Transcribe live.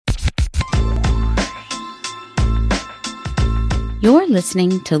You're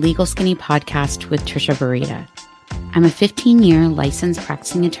listening to Legal Skinny Podcast with Trisha Burita. I'm a 15-year licensed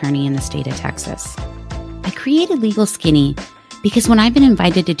practicing attorney in the state of Texas. I created Legal Skinny because when I've been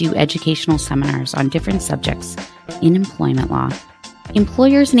invited to do educational seminars on different subjects in employment law,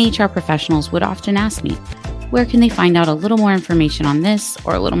 employers and HR professionals would often ask me, where can they find out a little more information on this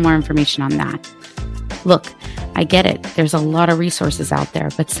or a little more information on that? Look, I get it. There's a lot of resources out there,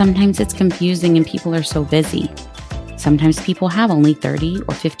 but sometimes it's confusing and people are so busy. Sometimes people have only 30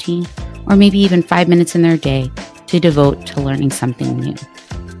 or 15 or maybe even 5 minutes in their day to devote to learning something new.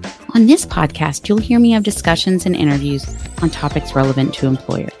 On this podcast, you'll hear me have discussions and interviews on topics relevant to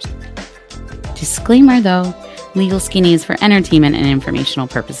employers. Disclaimer though, Legal Skinny is for entertainment and informational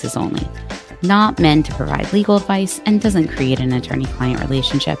purposes only, not meant to provide legal advice and doesn't create an attorney-client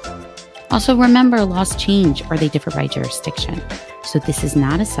relationship. Also remember, laws change or they differ by jurisdiction. So this is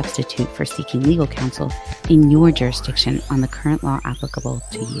not a substitute for seeking legal counsel in your jurisdiction on the current law applicable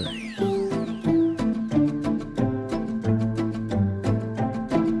to you.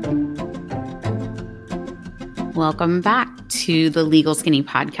 Welcome back to the Legal Skinny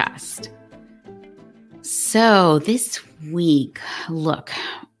Podcast. So this week, look,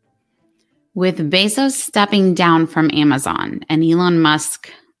 with Bezos stepping down from Amazon and Elon Musk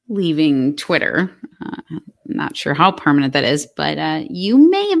leaving Twitter, I'm not sure how permanent that is, but you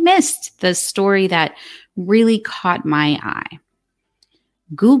may have missed the story that really caught my eye.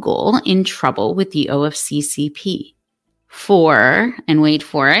 Google in trouble with the OFCCP for, and wait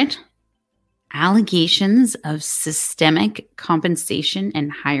for it, allegations of systemic compensation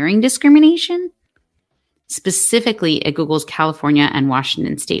and hiring discrimination, specifically at Google's California and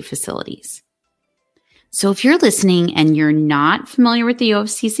Washington state facilities. So if you're listening and you're not familiar with the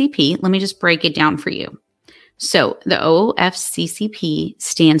OFCCP, let me just break it down for you. So the OFCCP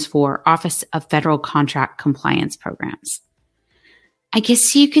stands for Office of Federal Contract Compliance Programs. I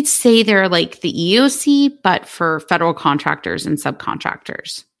guess you could say they're like the EOC, but for federal contractors and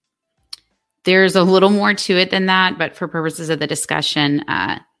subcontractors. There's a little more to it than that, but for purposes of the discussion,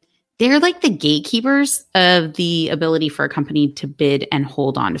 they're like the gatekeepers of the ability for a company to bid and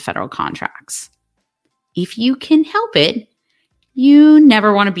hold on to federal contracts. If you can help it, you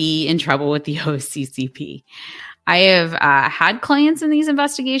never want to be in trouble with the OFCCP. I have had clients in these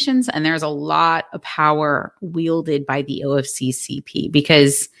investigations, and there's a lot of power wielded by the OFCCP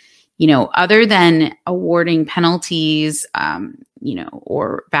because, other than awarding penalties,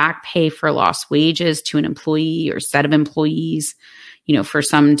 or back pay for lost wages to an employee or set of employees, for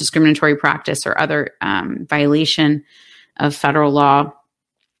some discriminatory practice or other violation of federal law,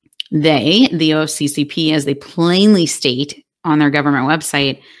 the OFCCP, as they plainly state on their government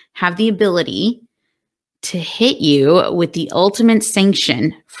website, have the ability to hit you with the ultimate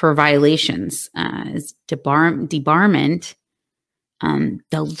sanction for violations, debarment,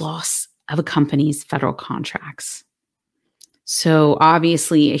 the loss of a company's federal contracts. So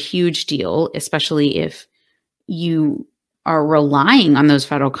obviously a huge deal, especially if you are relying on those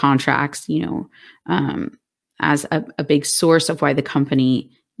federal contracts, as a big source of why the company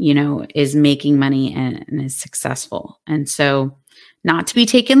is making money and is successful. And so not to be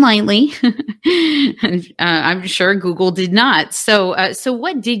taken lightly, I'm sure Google did not. So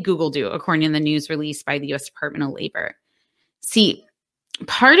what did Google do, according to the news released by the U.S. Department of Labor? See,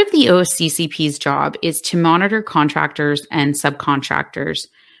 part of the OFCCP's job is to monitor contractors and subcontractors'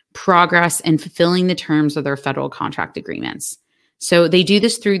 progress in fulfilling the terms of their federal contract agreements. So they do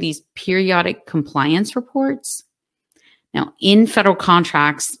this through these periodic compliance reports. Now, in federal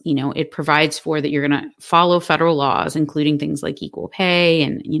contracts, it provides for that you're going to follow federal laws, including things like equal pay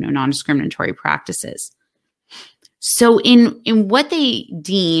and, non-discriminatory practices. So in what they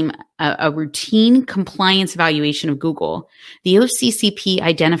deem a routine compliance evaluation of Google, the OFCCP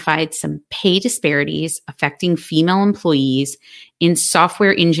identified some pay disparities affecting female employees in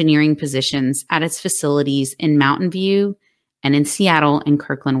software engineering positions at its facilities in Mountain View and in Seattle and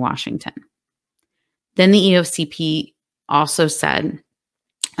Kirkland, Washington. Then the EOCP also said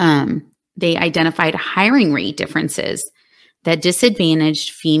they identified hiring rate differences that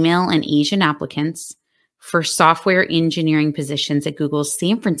disadvantaged female and Asian applicants for software engineering positions at Google's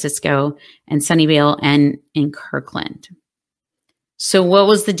San Francisco and Sunnyvale and in Kirkland. So what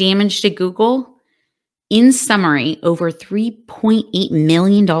was the damage to Google? In summary, over $3.8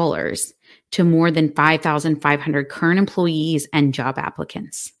 million to more than 5,500 current employees and job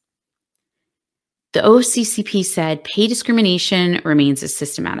applicants. The OFCCP said pay discrimination remains a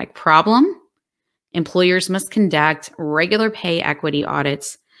systematic problem. Employers must conduct regular pay equity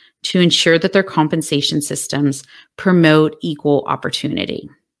audits to ensure that their compensation systems promote equal opportunity.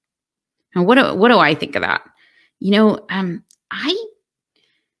 And what do I think of that?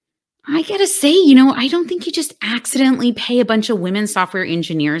 I gotta say, I don't think you just accidentally pay a bunch of women software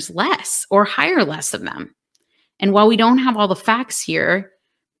engineers less or hire less of them. And while we don't have all the facts here,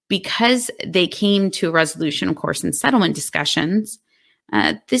 because they came to a resolution, of course, in settlement discussions,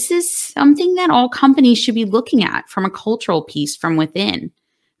 this is something that all companies should be looking at from a cultural piece from within.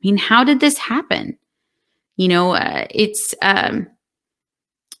 I mean, how did this happen? It's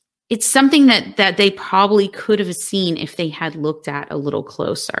something that they probably could have seen if they had looked at a little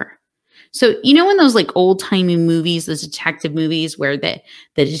closer. So, in those like old-timey movies, those detective movies where the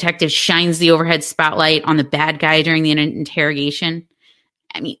detective shines the overhead spotlight on the bad guy during the interrogation?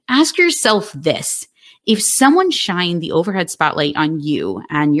 I mean, ask yourself this. If someone shined the overhead spotlight on you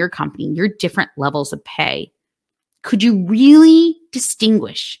and your company, your different levels of pay, could you really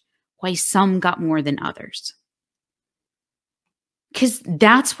distinguish why some got more than others? Because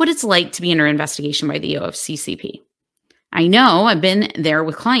that's what it's like to be under investigation by the OFCCP. I know I've been there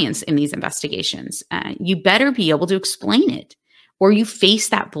with clients in these investigations. You better be able to explain it, or you face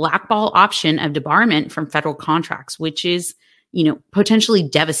that blackball option of debarment from federal contracts, which is, potentially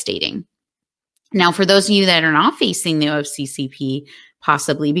devastating. Now, for those of you that are not facing the OFCCP,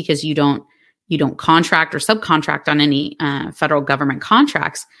 possibly because you don't contract or subcontract on any federal government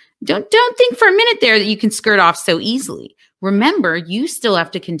contracts, don't think for a minute there that you can skirt off so easily. Remember, you still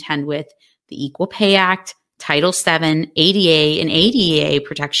have to contend with the Equal Pay Act, Title VII, ADA, and ADEA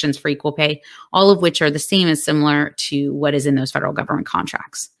protections for equal pay, all of which are the same as similar to what is in those federal government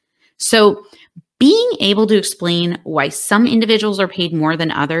contracts. So being able to explain why some individuals are paid more than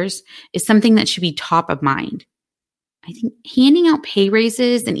others is something that should be top of mind. I think handing out pay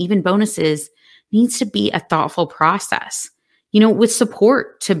raises and even bonuses needs to be a thoughtful process, with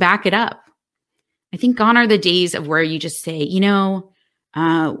support to back it up. I think gone are the days of where you just say,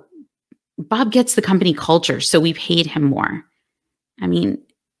 Bob gets the company culture, so we paid him more. I mean,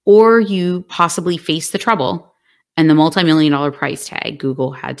 or you possibly face the trouble and the multi-million-dollar price tag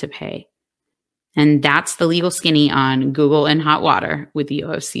Google had to pay. And that's the Legal Skinny on Google in Hot Water with the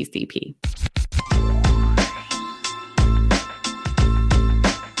OFCCP.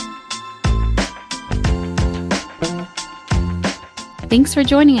 Thanks for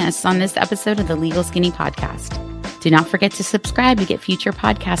joining us on this episode of the Legal Skinny podcast. Do not forget to subscribe to get future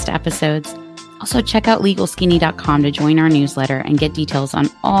podcast episodes. Also, check out LegalSkinny.com to join our newsletter and get details on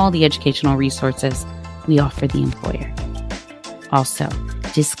all the educational resources we offer the employer. Also,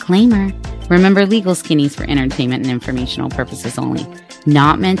 disclaimer, remember Legal Skinny is for entertainment and informational purposes only,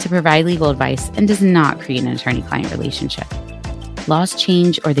 not meant to provide legal advice, and does not create an attorney-client relationship. Laws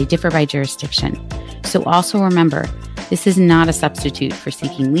change or they differ by jurisdiction. So also remember, this is not a substitute for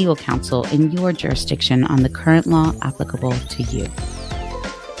seeking legal counsel in your jurisdiction on the current law applicable to you.